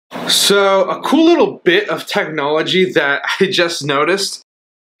So a cool little bit of technology that I just noticed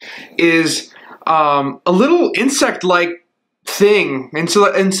is a little insect-like thing,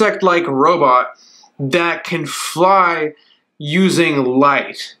 insect-like robot that can fly using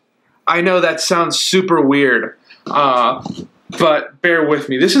light. I know that sounds super weird, but bear with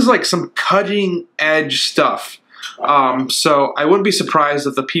me. This is like some cutting-edge stuff. So I wouldn't be surprised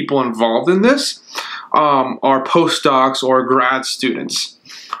if the people involved in this are postdocs or grad students,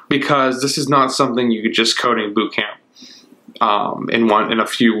 because this is not something you could just code in boot camp in a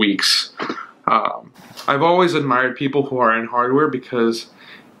few weeks. I've always admired people who are in hardware because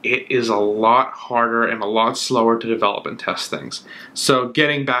it is a lot harder and a lot slower to develop and test things. So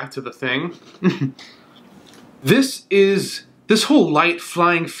getting back to the thing, this whole light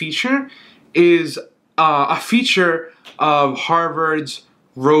flying feature is a feature of Harvard's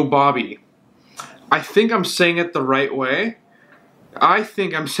Roboby. I think I'm saying it the right way.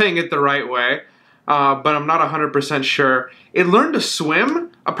 but I'm not 100% sure. It learned to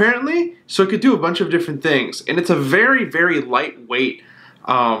swim, apparently, so it could do a bunch of different things. And it's a very, very lightweight,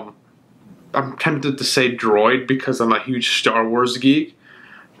 I'm tempted to say droid because I'm a huge Star Wars geek,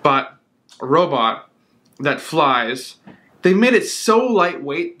 but a robot that flies. They made it so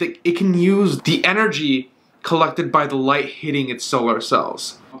lightweight that it can use the energy collected by the light hitting its solar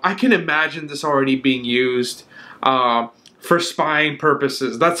cells. I can imagine this already being used for spying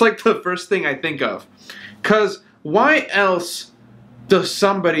purposes. That's like the first thing I think of. Because why else does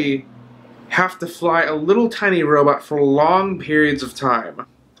somebody have to fly a little tiny robot for long periods of time?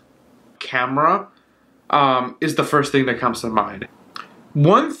 Camera is the first thing that comes to mind.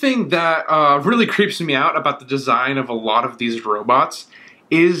 One thing that really creeps me out about the design of a lot of these robots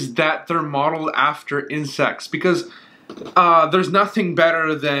is that they're modeled after insects, because there's nothing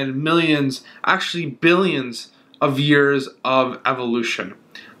better than millions, actually billions of years of evolution.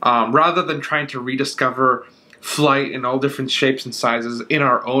 Rather than trying to rediscover flight in all different shapes and sizes in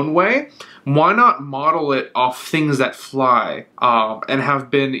our own way, why not model it off things that fly and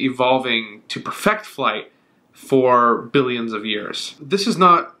have been evolving to perfect flight for billions of years? This is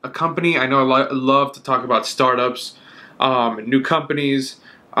not a company. I know I love to talk about startups, new companies,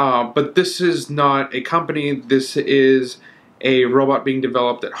 but this is not a company. This is a robot being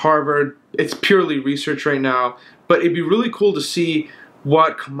developed at Harvard. It's purely research right now, but it'd be really cool to see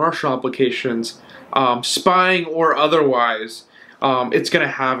what commercial applications, spying or otherwise, it's going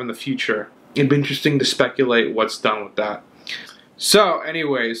to have in the future. It'd be interesting to speculate what's done with that. So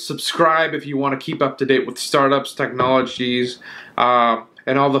anyways, subscribe if you want to keep up to date with startups, technologies,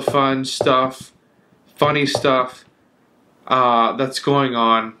 and all the fun stuff, funny stuff that's going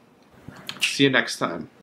on. See you next time.